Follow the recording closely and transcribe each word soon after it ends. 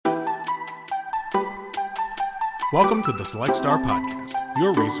Welcome to the Select Star Podcast,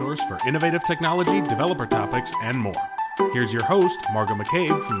 your resource for innovative technology, developer topics, and more. Here's your host, Margot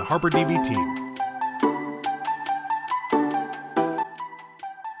McCabe from the HarperDB team.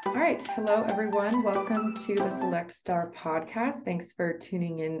 All right. Hello, everyone. Welcome to the Select Star Podcast. Thanks for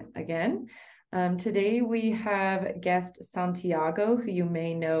tuning in again. Today, we have guest Santiago, who you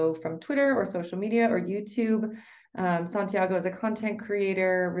may know from Twitter or social media or YouTube. Santiago is a content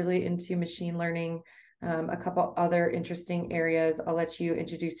creator, really into machine learning, a couple other interesting areas. I'll let you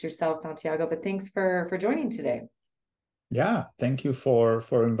introduce yourself, Santiago, but thanks for joining today. Yeah, thank you for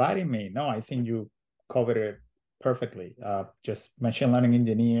inviting me. No, I think you covered it perfectly. Just machine learning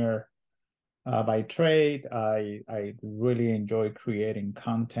engineer by trade. I really enjoy creating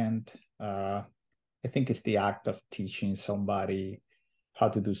content. I think it's the act of teaching somebody how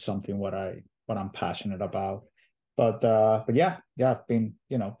to do something what I'm passionate about. But yeah, I've been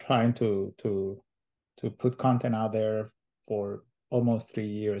trying to put content out there for almost 3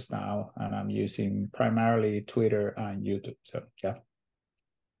 years now, and I'm using primarily Twitter and YouTube. So yeah.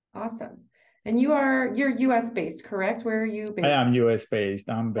 Awesome. And you're US based, correct? Where are you based? I am US based.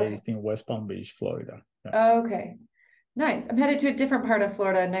 I'm based in West Palm Beach, Florida. Yeah. Okay. Nice. I'm headed to a different part of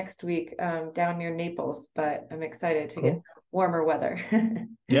Florida next week, down near Naples, but I'm excited to get some warmer weather.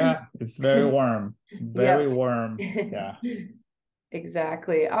 Yeah, it's very warm. Very warm. Yeah.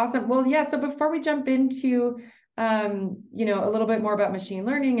 Exactly. Awesome. Well, yeah. So before we jump into, a little bit more about machine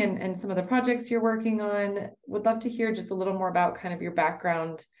learning and some of the projects you're working on, would love to hear just a little more about kind of your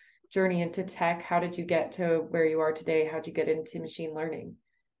background journey into tech. How did you get to where you are today? How'd you get into machine learning?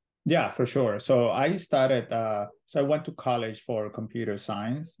 Yeah, for sure. So I started, so I went to college for computer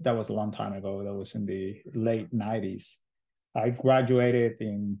science. That was a long time ago. That was in the late 90s. I graduated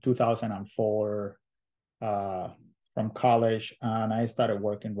in 2004 from college, and I started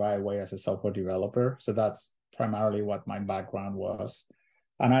working right away as a software developer. So that's primarily what my background was.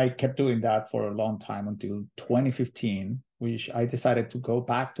 And I kept doing that for a long time until 2015, which I decided to go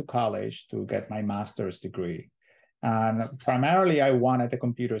back to college to get my master's degree. And primarily, I wanted a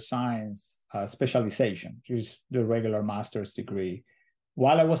computer science specialization, which is the regular master's degree.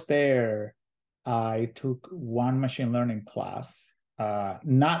 While I was there, I took one machine learning class,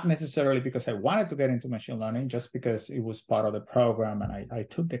 not necessarily because I wanted to get into machine learning, just because it was part of the program, and I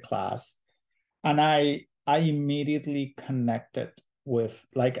took the class. And I immediately connected with,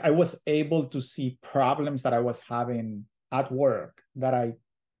 like, I was able to see problems that I was having at work that I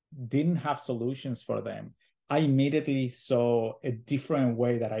didn't have solutions for them. I immediately saw a different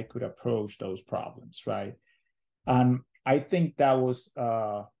way that I could approach those problems, right? And I think that was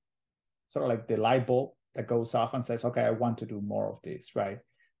sort of like the light bulb that goes off and says, okay, I want to do more of this, right?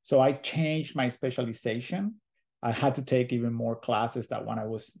 So I changed my specialization. I had to take even more classes that when I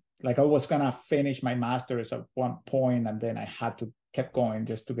was going to finish my master's at one point, and then I had to keep going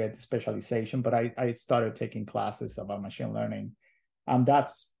just to get the specialization. But I started taking classes about machine learning. And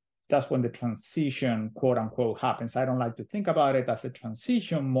that's when the transition, quote unquote, happens. I don't like to think about it as a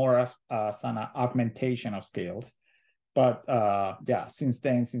transition, more of as an augmentation of skills. But yeah, since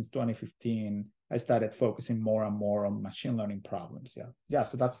 2015, I started focusing more and more on machine learning problems. Yeah.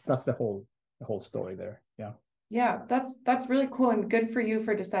 So that's the whole story there. Yeah. Yeah, that's really cool, and good for you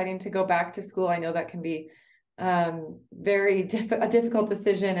for deciding to go back to school. I know that can be very a difficult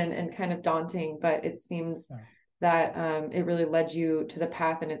decision and kind of daunting, but it seems that it really led you to the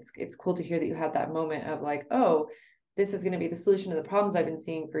path, and it's cool to hear that you had that moment of like, oh, this is going to be the solution to the problems I've been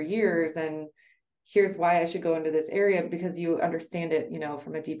seeing for years, and here's why I should go into this area, because you understand it,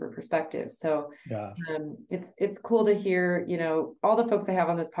 from a deeper perspective. So yeah, it's cool to hear, all the folks I have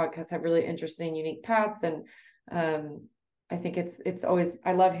on this podcast have really interesting, unique paths. And I think it's always,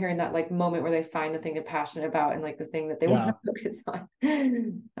 I love hearing that like moment where they find the thing they're passionate about and like the thing that they want to focus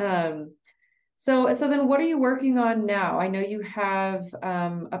on. So then what are you working on now? I know you have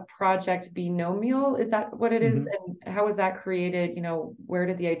a project, Binomial. Is that what it is? And how was that created? Where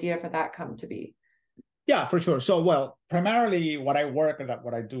did the idea for that come to be? Yeah, for sure. So, well, primarily what I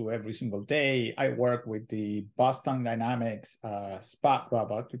do every single day, I work with the Boston Dynamics Spot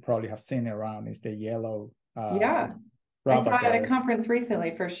robot. You probably have seen it around. It's the yellow yeah. I saw it at a conference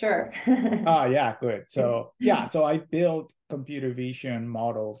recently, for sure. Oh, yeah, good. So, yeah, so I built computer vision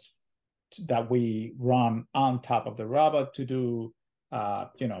models that we run on top of the robot to do,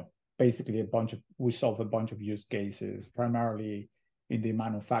 basically we solve a bunch of use cases, primarily in the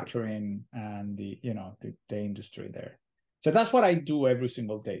manufacturing and the industry there. So that's what I do every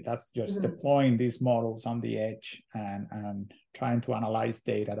single day. That's just deploying these models on the edge and trying to analyze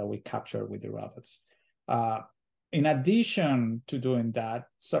data that we capture with the robots. in addition to doing that,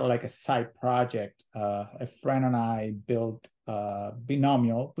 sort of like a side project, a friend and I built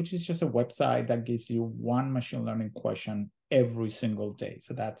Binomial, which is just a website that gives you one machine learning question every single day.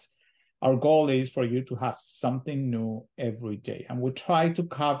 So that's our goal, is for you to have something new every day. And we try to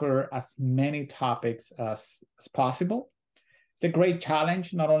cover as many topics as possible. It's a great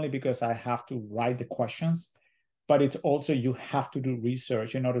challenge, not only because I have to write the questions, but it's also you have to do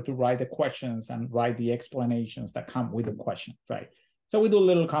research in order to write the questions and write the explanations that come with the question, right? So we do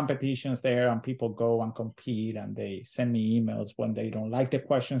little competitions there, and people go and compete, and they send me emails when they don't like the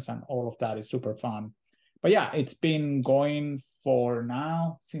questions, and all of that is super fun. But yeah, it's been going for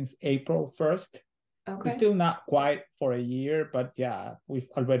now since April 1st. Okay. We're still not quite for a year, but yeah, we've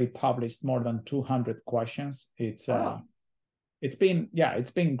already published more than 200 questions. It's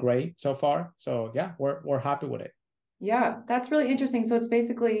been great so far. So yeah, we're happy with it. Yeah, that's really interesting. So it's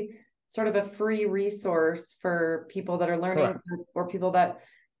basically sort of a free resource for people that are learning, or people that,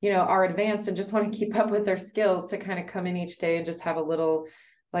 are advanced and just want to keep up with their skills, to kind of come in each day and just have a little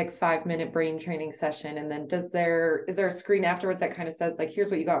like 5-minute brain training session. And then is there a screen afterwards that kind of says like, here's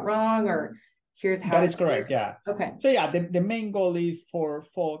what you got wrong, or here's how? That is correct. Yeah. Okay. So yeah, the main goal is for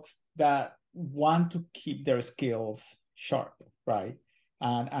folks that want to keep their skills sharp, right?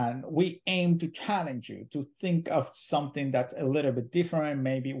 And we aim to challenge you to think of something that's a little bit different.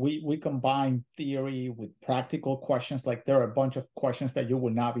 Maybe we combine theory with practical questions. Like there are a bunch of questions that you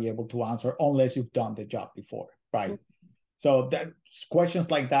will not be able to answer unless you've done the job before, right? Mm-hmm. So that questions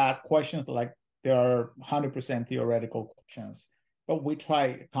like there are 100% theoretical questions, but we try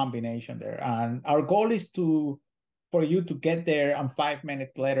a combination there. And our goal is for you to get there, and 5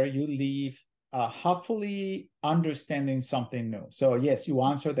 minutes later you leave hopefully understanding something new. So yes, you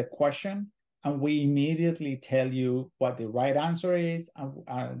answer the question, and we immediately tell you what the right answer is,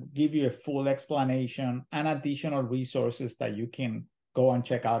 and give you a full explanation and additional resources that you can go and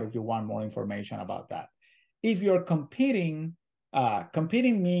check out if you want more information about that. If you're competing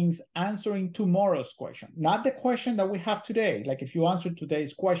means answering tomorrow's question, not the question that we have today. Like if you answer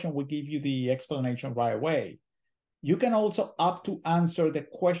today's question, we give you the explanation right away. You can also opt to answer the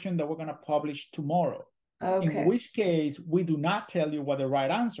question that we're going to publish tomorrow. Okay. In which case, we do not tell you what the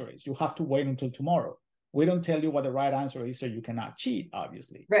right answer is. You have to wait until tomorrow. We don't tell you what the right answer is, so you cannot cheat,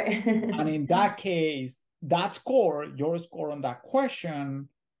 obviously. Right. And in that case, your score on that question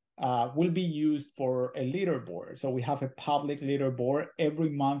will be used for a leaderboard. So we have a public leaderboard. Every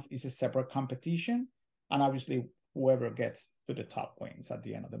month is a separate competition. And obviously, whoever gets to the top wins at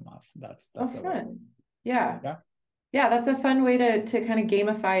the end of the month. That's fun. Yeah. Yeah, that's a fun way to kind of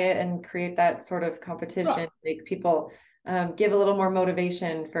gamify it and create that sort of competition, right. Make people give a little more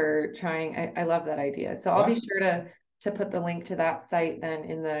motivation for trying. I love that idea. So I'll be sure to put the link to that site then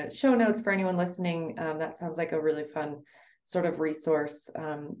in the show notes for anyone listening. That sounds like a really fun sort of resource.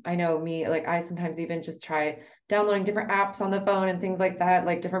 I know me, like I sometimes even just try downloading different apps on the phone and things like that,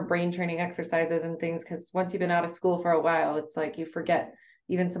 like different brain training exercises and things, because once you've been out of school for a while, it's like you forget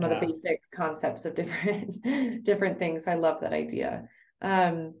even some of the basic concepts of different things. I love that idea.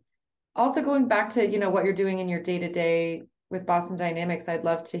 Also going back to, what you're doing in your day-to-day with Boston Dynamics, I'd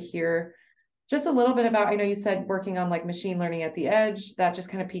love to hear just a little bit about, I know you said working on like machine learning at the edge. That just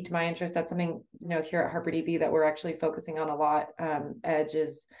kind of piqued my interest. That's something, here at HarperDB that we're actually focusing on a lot. Edge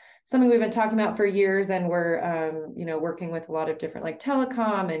is something we've been talking about for years, and we're, working with a lot of different like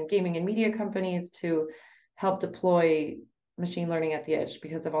telecom and gaming and media companies to help deploy machine learning at the edge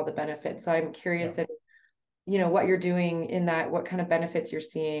because of all the benefits. So I'm curious if, what you're doing in that, what kind of benefits you're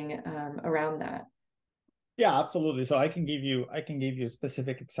seeing around that. Yeah, absolutely. So I can give you a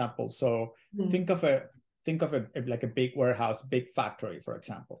specific example. So think of a like a big warehouse, big factory, for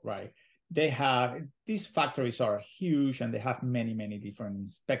example, right? These factories are huge, and they have many, many different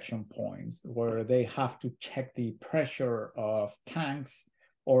inspection points where they have to check the pressure of tanks,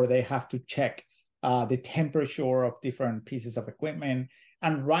 or they have to check the temperature of different pieces of equipment.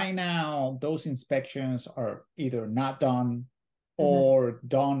 And right now, those inspections are either not done or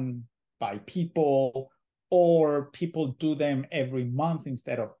done by people, or people do them every month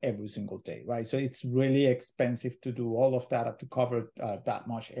instead of every single day, right? So it's really expensive to do all of that, to cover that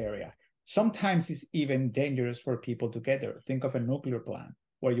much area. Sometimes it's even dangerous for people to get there. Think of a nuclear plant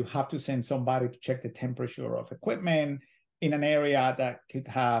where you have to send somebody to check the temperature of equipment in an area that could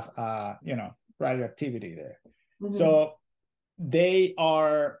have, radioactivity there. So they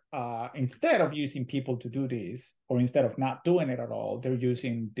are, instead of using people to do this, or instead of not doing it at all, they're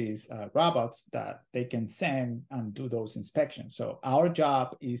using these robots that they can send and do those inspections. So our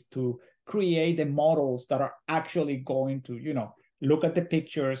job is to create the models that are actually going to, look at the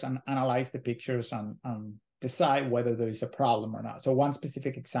pictures and analyze the pictures and decide whether there is a problem or not. So one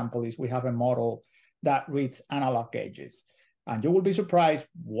specific example is we have a model that reads analog gauges. And you will be surprised,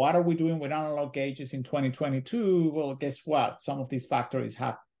 what are we doing with analog gauges in 2022? Well, guess what? Some of these factories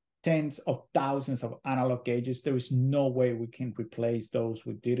have tens of thousands of analog gauges. There is no way we can replace those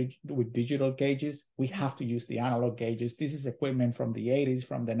with digital gauges. We have to use the analog gauges. This is equipment from the 80s,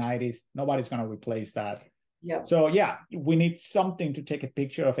 from the 90s. Nobody's going to replace that. Yeah. So yeah, we need something to take a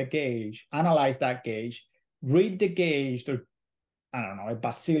picture of a gauge, analyze that gauge, read the gauge. There, I don't know, a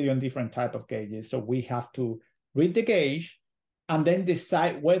bazillion different type of gauges. So we have to read the gauge and then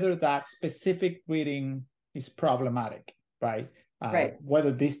decide whether that specific reading is problematic, right? Right.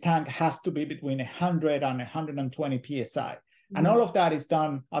 Whether this tank has to be between 100 and 120 psi. And all of that is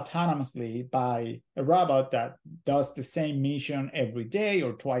done autonomously by a robot that does the same mission every day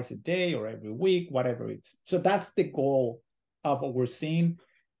or twice a day or every week, whatever it's. So that's the goal of what we're seeing.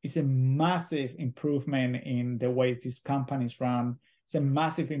 It's a massive improvement in the way these companies run. It's a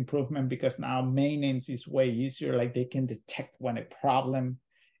massive improvement because now maintenance is way easier. Like they can detect when a problem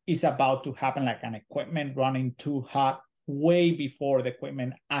is about to happen, like an equipment running too hot way before the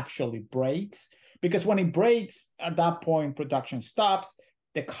equipment actually breaks. Because when it breaks, at that point, production stops.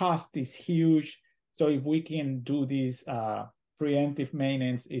 The cost is huge. So if we can do this preemptive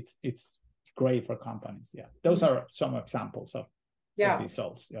maintenance, it's great for companies. Yeah, those are some examples of these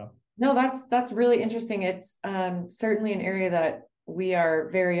solves. Yeah. No, that's really interesting. It's certainly an area that we are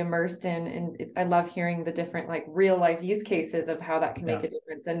very immersed in, and I love hearing the different like real life use cases of how that can make a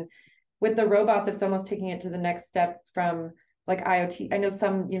difference. And with the robots, it's almost taking it to the next step from like IoT. I know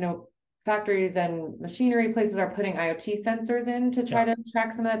some, factories and machinery places are putting IoT sensors in to try to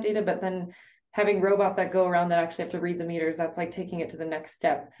track some of that data, but then having robots that go around that actually have to read the meters, that's like taking it to the next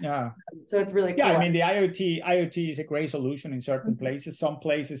step. Yeah. So it's really cool. Yeah, I mean, the IoT is a great solution in certain places. Some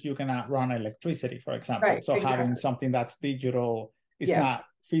places you cannot run electricity, for example. Right, so having something that's digital is not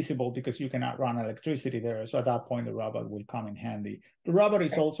feasible because you cannot run electricity there. So at that point, the robot will come in handy. The robot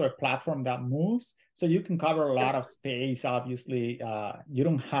is also a platform that moves. So you can cover a lot of space, obviously. You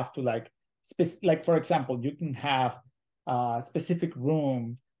don't have to like, for example, you can have a specific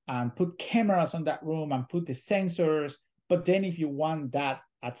room and put cameras on that room and put the sensors. But then if you want that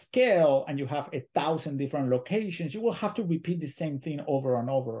at scale and you have 1,000 different locations, you will have to repeat the same thing over and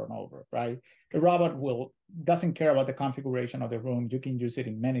over and over, right? The robot doesn't care about the configuration of the room. You can use it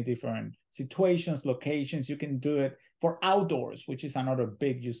in many different situations, locations. You can do it for outdoors, which is another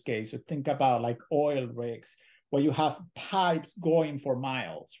big use case. So think about like oil rigs where you have pipes going for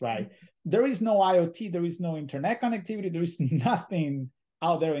miles, right? There is no IoT, there is no internet connectivity, there is nothing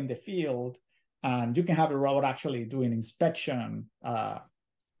out there in the field. And you can have a robot actually doing inspection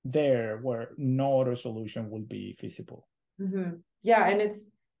there where no other solution will be feasible. Yeah,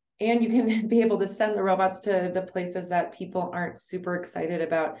 and you can be able to send the robots to the places that people aren't super excited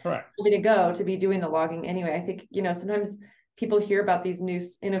about having to go to be doing the logging anyway. I think, sometimes people hear about these new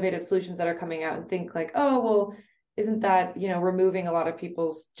innovative solutions that are coming out and think like, oh, well, isn't that, removing a lot of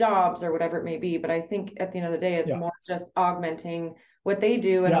people's jobs or whatever it may be. But I think at the end of the day, it's more just augmenting what they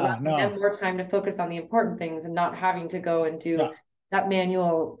do and allowing them more time to focus on the important things and not having to go and do that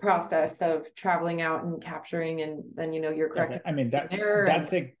manual process of traveling out and capturing. And then, you're correct. I mean,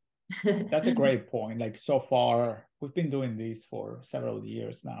 that's a great point. Like so far, we've been doing this for several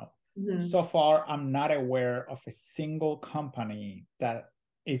years now. So far, I'm not aware of a single company that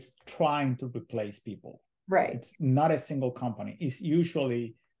is trying to replace people. Right. It's not a single company. It's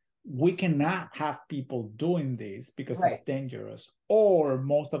usually we cannot have people doing this because it's dangerous. Or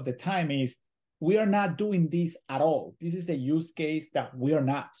most of the time is we are not doing this at all. This is a use case that we are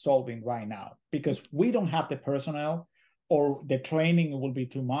not solving right now because we don't have the personnel or the training will be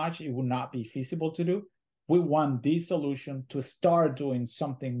too much. It will not be feasible to do. We want this solution to start doing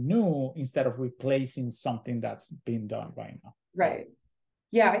something new instead of replacing something that's been done right now. Right.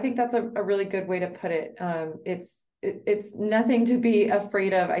 Yeah, I think that's a really good way to put it. It's nothing to be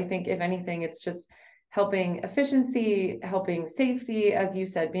afraid of. I think if anything, it's just helping efficiency, helping safety, as you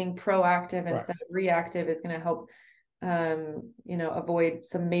said, being proactive instead of reactive is going to help, avoid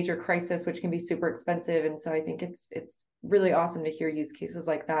some major crisis, which can be super expensive. And so I think it's really awesome to hear use cases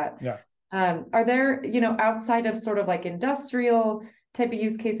like that. Yeah. Are there, outside of sort of like industrial type of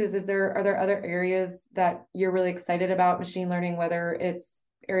use cases, are there other areas that you're really excited about machine learning, whether it's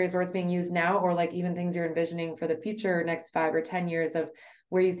areas where it's being used now or like even things you're envisioning for the future, next 5 or 10 years of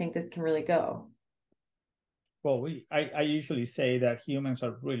where you think this can really go? Well, I usually say that humans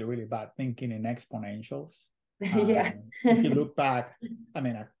are really, really bad thinking in exponentials. If you look back, I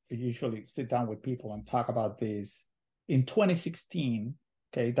mean, I usually sit down with people and talk about this. In 2016,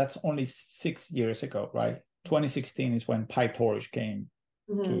 okay, that's only 6 years ago, right? 2016 is when PyTorch came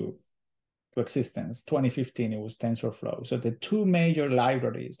to existence. 2015, it was TensorFlow. So the two major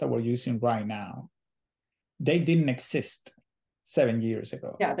libraries that we're using right now, they didn't exist 7 years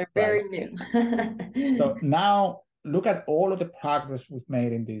ago. Yeah, they're very new. So now look at all of the progress we've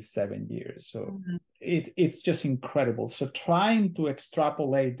made in these 7 years. So it's just incredible. So trying to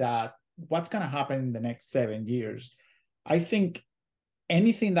extrapolate that, what's going to happen in the next 7 years, I think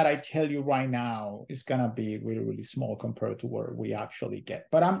anything that I tell you right now is going to be really, really small compared to where we actually get.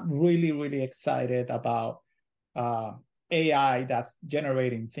 But I'm really, really excited about AI that's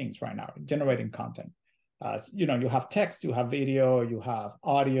generating things right now, generating content. You know, you have text, you have video, you have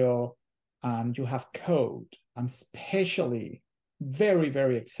audio, and you have code. I'm especially very,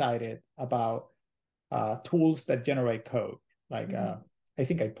 very excited about tools that generate code. Like I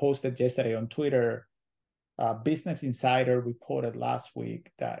think I posted yesterday on Twitter, Business Insider reported last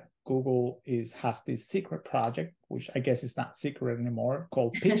week that Google has this secret project, which I guess is not secret anymore,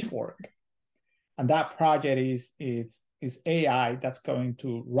 called Pitchfork. And that project is AI that's going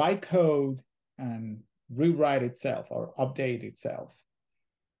to write code and rewrite itself or update itself.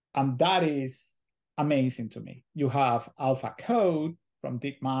 And that is amazing to me. You have Alpha Code from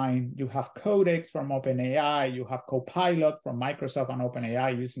DeepMind, you have Codex from OpenAI, you have Copilot from Microsoft and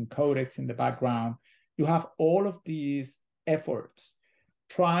OpenAI using Codex in the background. You have all of these efforts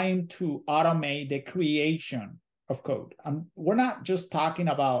trying to automate the creation of code. And we're not just talking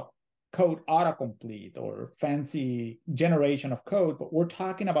about code autocomplete or fancy generation of code, but we're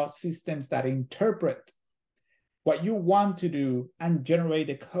talking about systems that interpret what you want to do and generate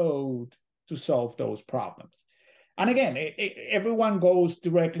the code to solve those problems. And again, everyone goes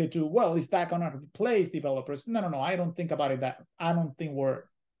directly to, well, is that going to replace developers? No, I don't think about it that. I don't think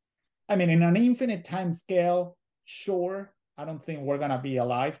in an infinite time scale, sure, I don't think we're going to be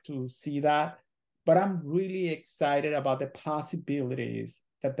alive to see that. But I'm really excited about the possibilities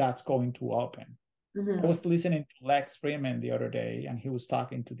that that's going to open. I was listening to Lex Fridman the other day, and he was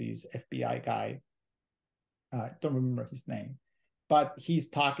talking to this FBI guy. I don't remember his name, but he's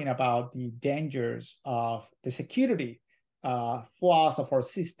talking about the dangers of the security flaws of our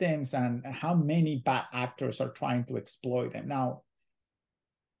systems and how many bad actors are trying to exploit them. Now,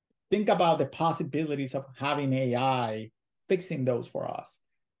 think about the possibilities of having AI fixing those for us,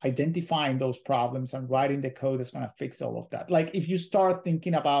 identifying those problems and writing the code that's going to fix all of that. Like if you start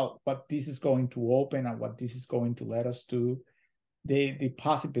thinking about what this is going to open and what this is going to let us do, the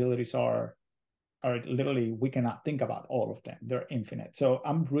possibilities are literally, we cannot think about all of them. They're infinite. So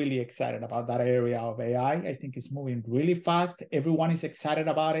I'm really excited about that area of AI. I think it's moving really fast. Everyone is excited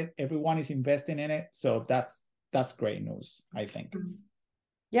about it. Everyone is investing in it. So that's great news, I think.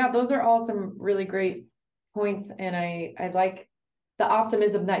 Yeah, those are all some really great points. And I like the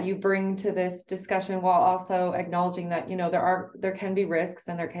optimism that you bring to this discussion while also acknowledging that, you know, there can be risks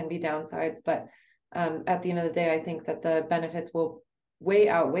and there can be downsides, but at the end of the day, I think that the benefits will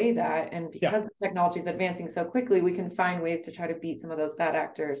outweigh that. And because the technology is advancing so quickly, we can find ways to try to beat some of those bad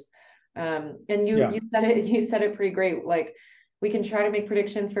actors. And you said it pretty great. Like we can try to make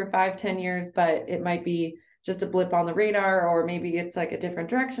predictions for 5-10 years, but it might be just a blip on the radar, or maybe it's like a different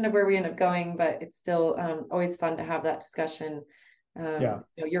direction of where we end up going, but it's still always fun to have that discussion. You know,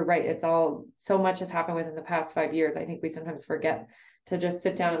 you're right. It's all, so much has happened within the past 5 years. I think we sometimes forget to just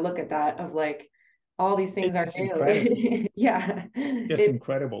sit down and look at that of like, all these things are new. Yeah. It's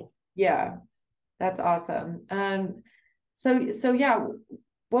incredible. Yeah. That's awesome. So yeah,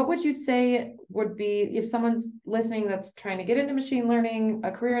 what would you say would be, if someone's listening that's trying to get into machine learning,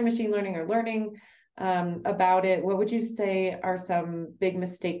 a career in machine learning or learning about it, what would you say are some big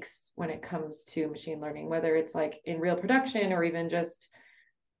mistakes when it comes to machine learning, whether it's like in real production or even just,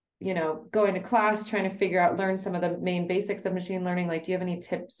 you know, going to class, trying to learn some of the main basics of machine learning? Like, do you have any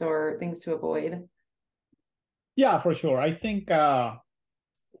tips or things to avoid? Yeah, for sure. I think,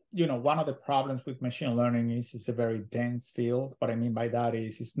 you know, one of the problems with machine learning is it's a very dense field. What I mean by that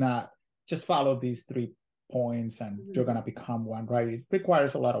is it's not just follow these 3 points and you're going to become one, right? It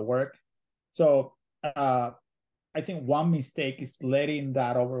requires a lot of work. So I think one mistake is letting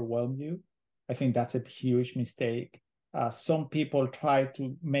that overwhelm you. I think that's a huge mistake. Some people try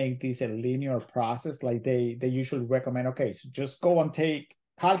to make this a linear process. Like they usually recommend, okay, so just go and take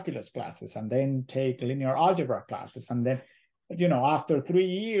calculus classes and then take linear algebra classes. And then, you know, after 3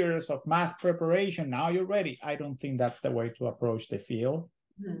 years of math preparation, now you're ready. I don't think that's the way to approach the field.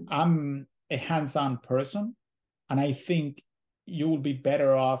 I'm a hands-on person, and I think you will be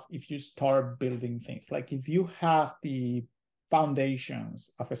better off if you start building things. Like if you have the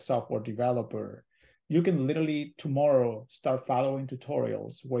foundations of a software developer, you can literally tomorrow start following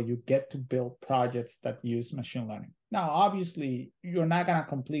tutorials where you get to build projects that use machine learning. Now, obviously, you're not going to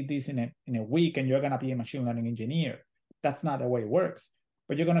complete this in a week and you're going to be a machine learning engineer. That's not the way it works.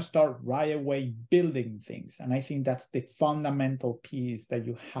 But you're going to start right away building things. And I think that's the fundamental piece that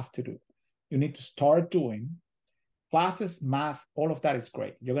you have to do. You need to start doing classes, math, all of that is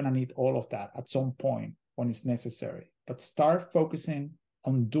great. You're going to need all of that at some point when it's necessary. But start focusing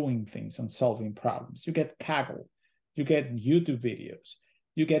on doing things, on solving problems. You get Kaggle, you get YouTube videos,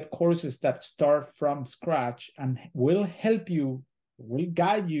 you get courses that start from scratch and will help you, will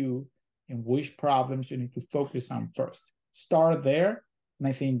guide you in which problems you need to focus on first. Start there, and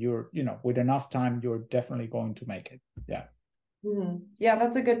I think you're, with enough time, you're definitely going to make it. Yeah. Mm-hmm. Yeah,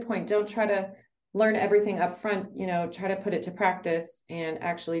 that's a good point. Don't try to learn everything up front, try to put it to practice and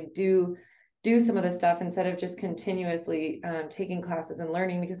actually do some of the stuff instead of just continuously taking classes and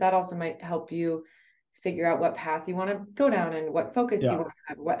learning, because that also might help you figure out what path you want to go down and what focus you want to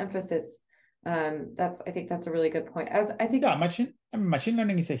have, what emphasis. I think that's a really good point. Machine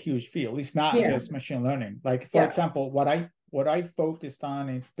learning is a huge field. It's not just machine learning. Like, for example, what I focused on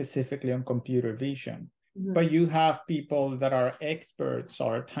is specifically on computer vision. Mm-hmm. But you have people that are experts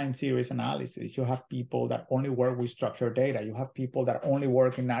or time series analysis. You have people that only work with structured data. You have people that only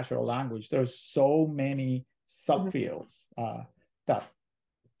work in natural language. There's so many subfields that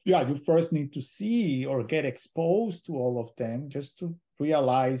you first need to see or get exposed to all of them just to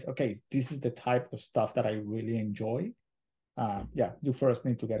realize, okay, this is the type of stuff that I really enjoy. You first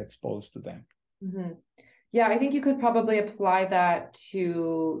need to get exposed to them. Mm-hmm. Yeah, I think you could probably apply that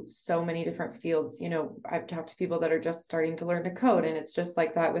to so many different fields. I've talked to people that are just starting to learn to code, and it's just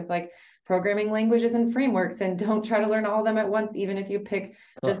like that with like programming languages and frameworks, and don't try to learn all of them at once. Even if you pick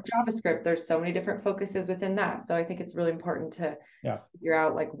just JavaScript, there's so many different focuses within that. So I think it's really important to figure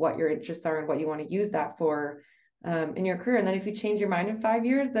out like what your interests are and what you want to use that for in your career. And then if you change your mind in 5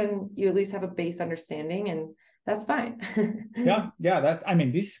 years, then you at least have a base understanding, and that's fine.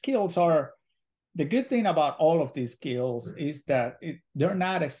 These skills are, the good thing about all of these skills is that they're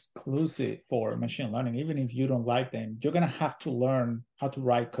not exclusive for machine learning. Even if you don't like them, you're going to have to learn how to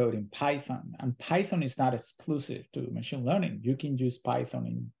write code in Python. And Python is not exclusive to machine learning. You can use Python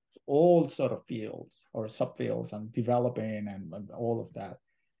in all sort of fields or subfields and developing and all of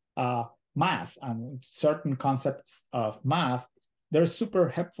that. Math and certain concepts of math, they're super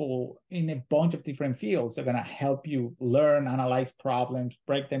helpful in a bunch of different fields. They're going to help you learn, analyze problems,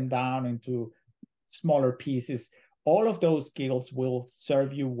 break them down into smaller pieces. All of those skills will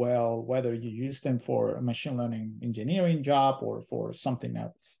serve you well, whether you use them for a machine learning engineering job or for something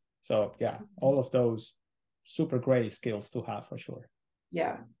else. So all of those super great skills to have for sure.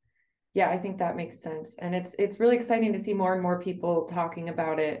 Yeah, I think that makes sense. And it's really exciting to see more and more people talking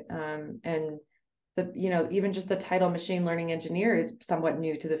about it. And even just the title machine learning engineer is somewhat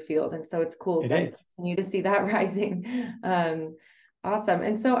new to the field. And so it's cool to continue to see that rising. Awesome.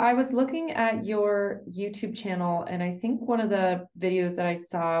 And so I was looking at your YouTube channel, and I think one of the videos that I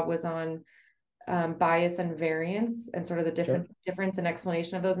saw was on bias and variance and sort of the difference and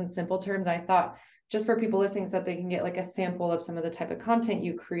explanation of those in simple terms. I thought just for people listening so that they can get like a sample of some of the type of content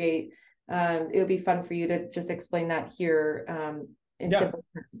you create, it would be fun for you to just explain that here in simple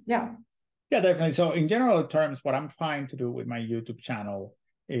terms. Yeah, definitely. So in general terms, what I'm trying to do with my YouTube channel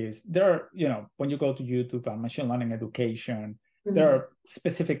is when you go to YouTube and machine learning education, there are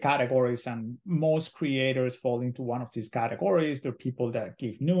specific categories, and most creators fall into one of these categories. There are people that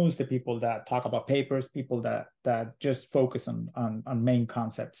give news, the people that talk about papers, people that just focus on main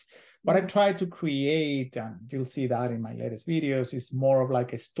concepts. What I try to create, and you'll see that in my latest videos, is more of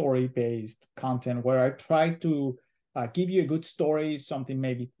like a story-based content where I try to give you a good story, something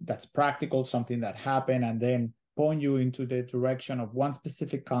maybe that's practical, something that happened, and then point you into the direction of one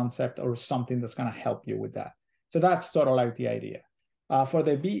specific concept or something that's going to help you with that. So that's sort of like the idea. For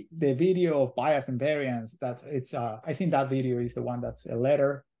the video of bias and variance, I think that video is the one that's a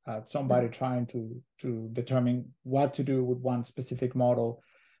letter, somebody trying to determine what to do with one specific model.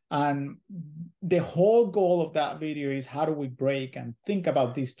 And the whole goal of that video is how do we break and think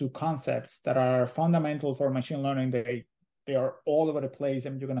about these two concepts that are fundamental for machine learning. They are all over the place,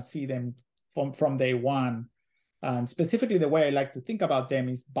 and you're going to see them from day one. And specifically, the way I like to think about them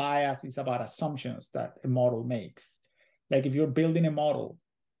is bias is about assumptions that a model makes. Like if you're building a model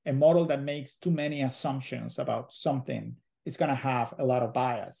that makes too many assumptions about something, it's going to have a lot of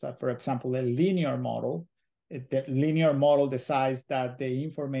bias. For example, a linear model, the linear model decides that the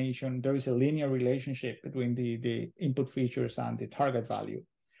information, there is a linear relationship between the input features and the target value.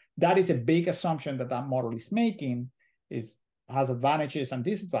 That is a big assumption that model is making, is has advantages and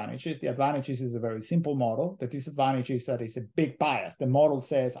disadvantages. The advantages is a very simple model. The disadvantage is that it's a big bias. The model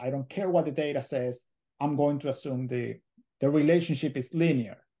says, I don't care what the data says, I'm going to assume the relationship is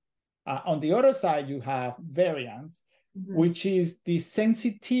linear. On the other side, you have variance, which is the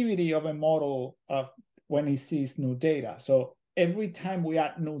sensitivity of a model of when it sees new data. So every time we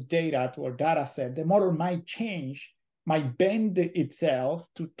add new data to our data set, the model might change, might bend itself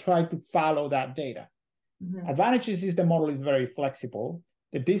to try to follow that data. Advantages is the model is very flexible.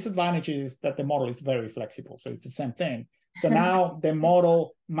 The disadvantage is that the model is very flexible. So it's the same thing. So now the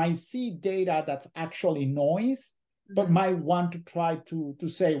model might see data that's actually noise, but might want to try to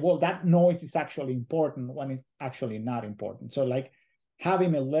say, well, that noise is actually important when it's actually not important. So like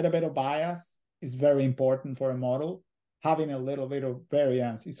having a little bit of bias is very important for a model. Having a little bit of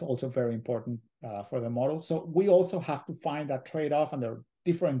variance is also very important for the model. So we also have to find that trade-off, and there are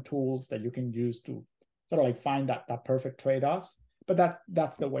different tools that you can use to sort of like find that perfect trade-offs. But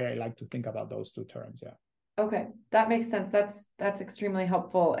that's the way I like to think about those two terms. Yeah. Okay, that makes sense. That's extremely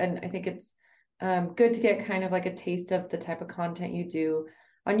helpful, and I think it's good to get kind of like a taste of the type of content you do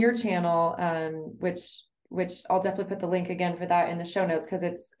on your channel, which I'll definitely put the link again for that in the show notes, because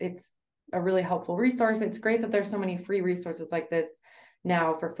it's a really helpful resource. It's great that there's so many free resources like this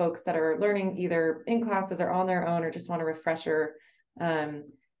now for folks that are learning either in classes or on their own, or just want a refresher.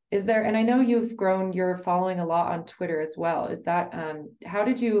 Is there, and I know you've grown your following a lot on Twitter as well. Is that, how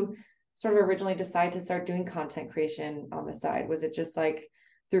did you sort of originally decide to start doing content creation on the side? Was it just like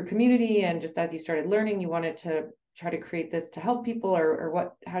through community, and just as you started learning, you wanted to try to create this to help people, or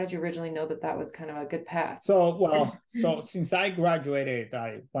what, how did you originally know that was kind of a good path? So since I graduated,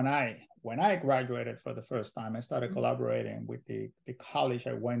 when I graduated for the first time, I started collaborating with the college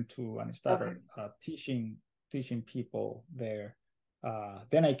I went to, and I started teaching people there.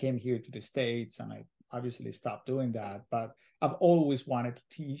 Then I came here to the States, and I obviously stopped doing that, but I've always wanted to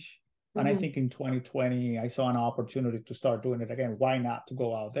teach. And I think in 2020, I saw an opportunity to start doing it again. Why not to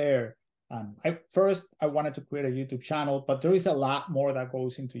go out there? And I wanted to create a YouTube channel, but there is a lot more that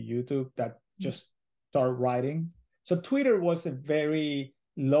goes into YouTube that just start writing. So Twitter was a very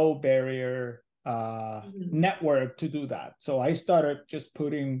low barrier network to do that. So I started just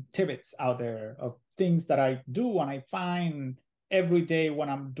putting tidbits out there of things that I do and I find every day when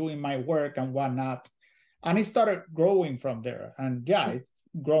I'm doing my work and whatnot. And it started growing from there. And yeah, it's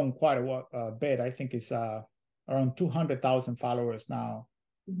grown quite a bit. I think it's around 200,000 followers now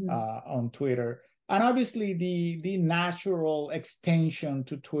on Twitter. And obviously the natural extension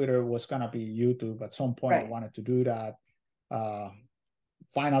to Twitter was going to be YouTube. At some point, I wanted to do that.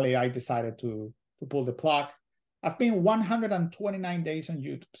 Finally, I decided to pull the plug. I've been 129 days on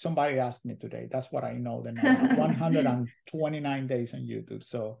YouTube. Somebody asked me today. That's what I know. The number 129 days on YouTube.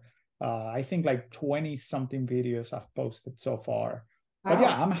 So I think like 20 something videos I've posted so far. Wow. But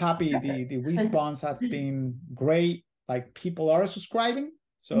yeah, I'm happy. The response has been great. Like people are subscribing.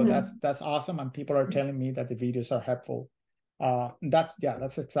 So that's awesome. And people are telling me that the videos are helpful. That's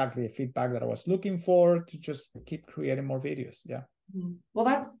exactly the feedback that I was looking for, to just keep creating more videos. Yeah. Well,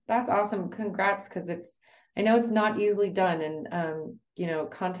 that's awesome. Congrats. Cause I know it's not easily done. And,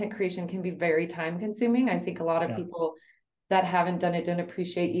 content creation can be very time consuming. I think a lot of people that haven't done it don't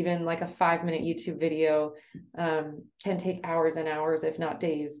appreciate even like a 5-minute YouTube video can take hours and hours, if not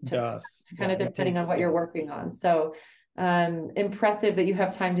days, depending on what you're working on. So impressive that you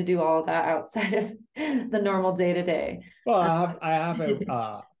have time to do all of that outside of the normal day to day. Well,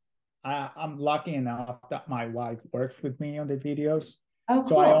 I'm lucky enough that my wife works with me on the videos. Oh, cool.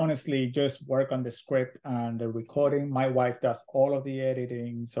 So I honestly just work on the script and the recording. My wife does all of the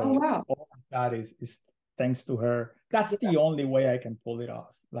editing. So all of that is thanks to her. That's the only way I can pull it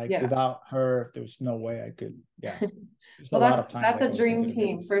off. Without her, there's no way I could. Yeah. Well, that's a dream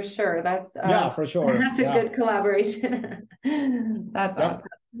team for sure. That's for sure. That's a good collaboration. That's awesome.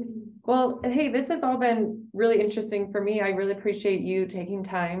 Well, hey, this has all been really interesting for me. I really appreciate you taking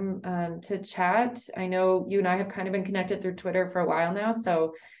time to chat. I know you and I have kind of been connected through Twitter for a while now,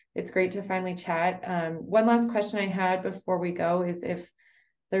 so it's great to finally chat. One last question I had before we go is if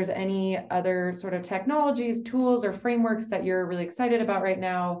there's any other sort of technologies, tools, or frameworks that you're really excited about right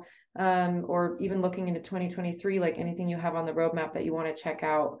now, or even looking into 2023, like anything you have on the roadmap that you want to check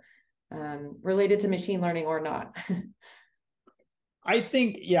out related to machine learning or not. I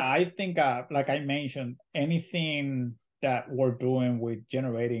think, like I mentioned, anything that we're doing with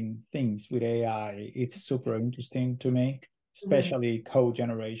generating things with AI, it's super interesting to me, especially code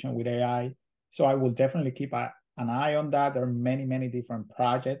generation with AI. So I will definitely keep an eye on that. There are many, many different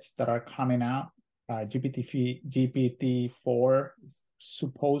projects that are coming out. GPT-4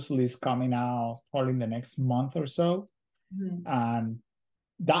 supposedly is coming out probably in the next month or so. And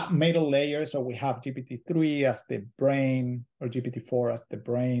that middle layer, so we have GPT-3 as the brain, or GPT-4 as the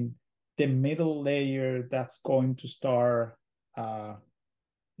brain. The middle layer that's going to start,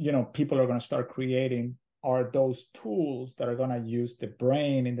 people are going to start creating are those tools that are going to use the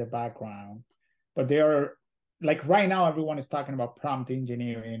brain in the background. But they are, like right now, everyone is talking about prompt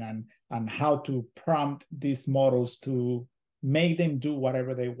engineering and how to prompt these models to make them do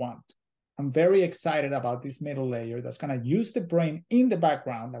whatever they want. I'm very excited about this middle layer that's going to use the brain in the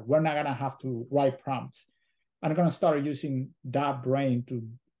background. That we're not going to have to write prompts. And I'm going to start using that brain to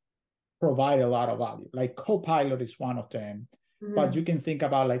provide a lot of value. Like Copilot is one of them. But you can think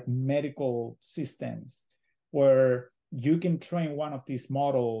about like medical systems where you can train one of these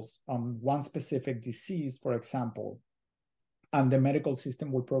models on one specific disease, for example, and the medical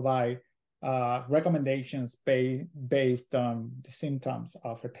system will provide recommendations based on the symptoms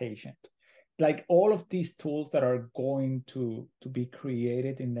of a patient. Like all of these tools that are going to be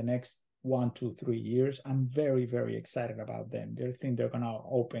created in the next 1 to 3 years, I'm very, very excited about them. I think they're going to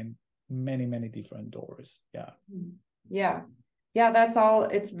open many, many different doors. Yeah, that's all.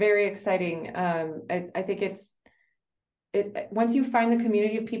 It's very exciting. I think once you find the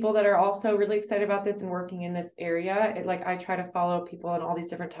community of people that are also really excited about this and working in this area, I try to follow people on all these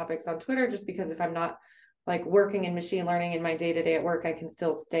different topics on Twitter, just because if I'm not like working in machine learning in my day-to-day at work, I can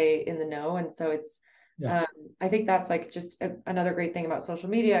still stay in the know. And so I think that's like just another great thing about social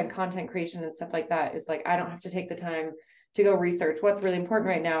media and content creation and stuff like that is like, I don't have to take the time to go research what's really important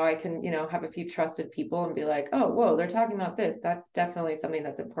right now. I can, have a few trusted people and be like, oh, whoa, they're talking about this. That's definitely something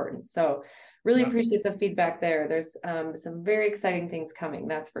that's important. So really appreciate the feedback there. There's some very exciting things coming.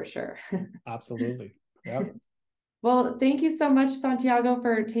 That's for sure. Absolutely. Yeah. Well, thank you so much, Santiago,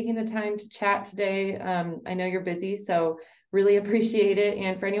 for taking the time to chat today. I know you're busy, so really appreciate it.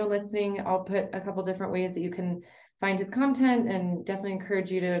 And for anyone listening, I'll put a couple different ways that you can find his content, and definitely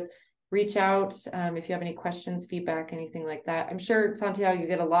encourage you to reach out if you have any questions, feedback, anything like that. I'm sure, Santiago, you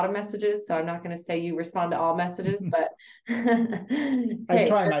get a lot of messages, so I'm not going to say you respond to all messages, but I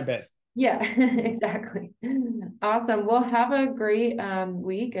try my best. Yeah, exactly. Awesome. Well, have a great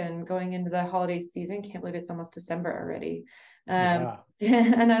week and going into the holiday season. Can't believe it's almost December already.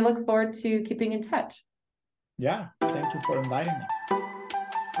 And I look forward to keeping in touch. Yeah. Thank you for inviting me.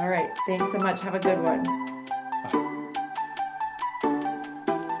 All right. Thanks so much. Have a good one.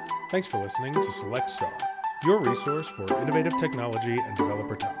 Thanks for listening to Select Star, your resource for innovative technology and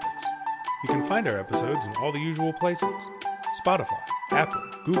developer topics. You can find our episodes in all the usual places: Spotify, Apple,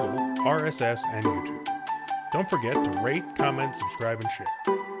 Google, RSS, and YouTube. Don't forget to rate, comment, subscribe, and share.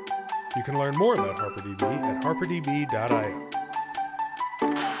 You can learn more about HarperDB at harperdb.io.